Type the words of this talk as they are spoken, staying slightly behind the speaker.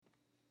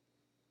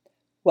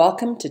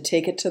Welcome to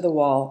Take It to the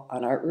Wall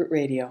on Artroot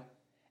Radio,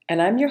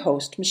 and I'm your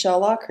host,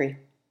 Michelle Lockery.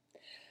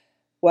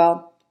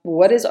 Well,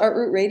 what is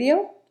Artroot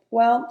Radio?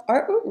 Well,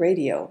 Artroot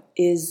Radio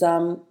is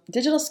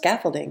digital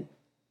scaffolding.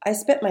 I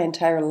spent my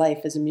entire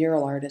life as a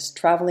mural artist,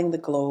 traveling the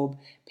globe,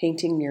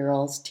 painting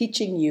murals,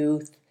 teaching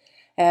youth,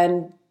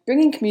 and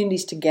bringing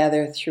communities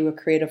together through a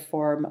creative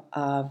form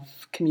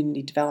of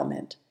community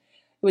development.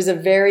 It was a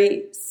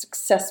very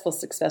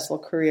successful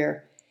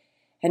career.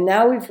 And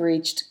now we've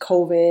reached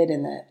COVID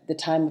and the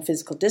time of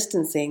physical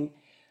distancing.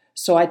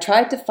 So I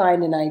tried to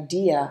find an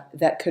idea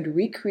that could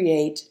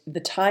recreate the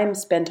time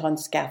spent on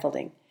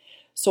scaffolding.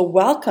 So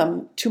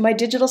welcome to my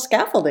digital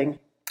scaffolding.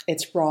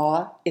 It's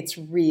raw, it's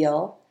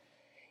real.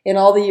 In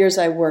all the years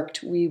I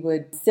worked, we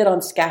would sit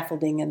on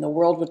scaffolding and the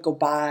world would go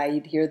by.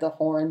 You'd hear the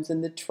horns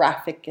and the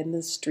traffic and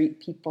the street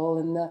people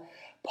and the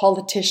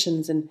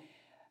politicians. And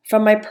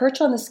from my perch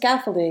on the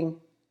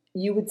scaffolding,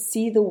 you would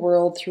see the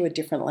world through a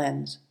different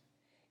lens.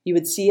 You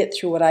would see it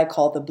through what I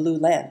call the blue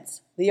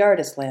lens, the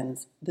artist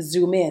lens, the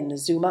zoom in, the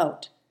zoom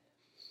out.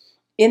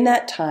 In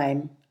that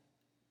time,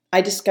 I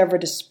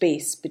discovered a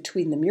space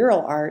between the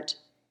mural art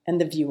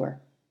and the viewer.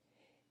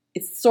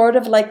 It's sort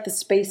of like the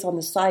space on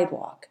the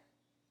sidewalk.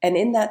 And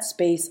in that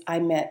space, I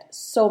met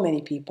so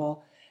many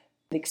people,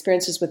 the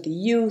experiences with the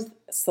youth,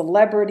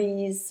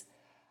 celebrities.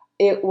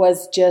 It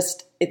was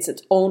just, it's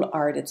its own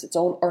art, it's its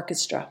own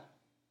orchestra.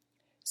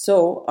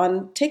 So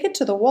on Take It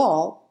to the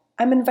Wall,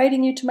 I'm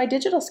inviting you to my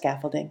digital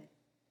scaffolding.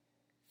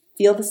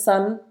 Feel the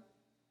sun,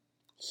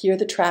 hear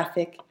the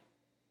traffic,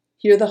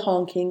 hear the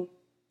honking,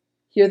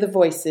 hear the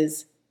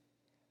voices,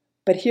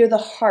 but hear the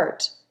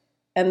heart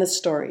and the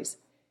stories.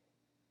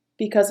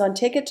 Because on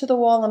Take It to the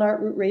Wall on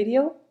Artroot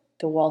Radio,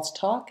 the walls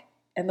talk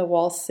and the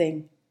walls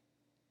sing.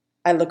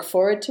 I look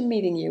forward to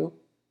meeting you,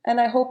 and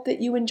I hope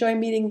that you enjoy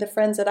meeting the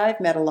friends that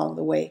I've met along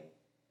the way.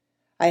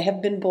 I have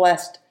been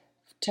blessed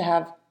to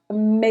have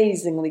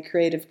amazingly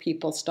creative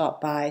people stop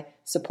by,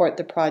 support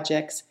the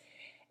projects,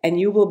 and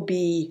you will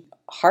be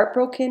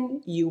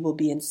heartbroken, you will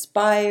be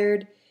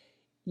inspired,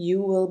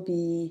 you will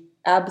be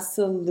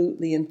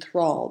absolutely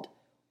enthralled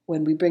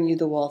when we bring you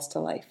the walls to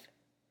life.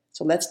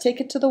 So let's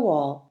take it to the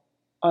wall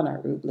on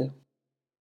Artroot Blue.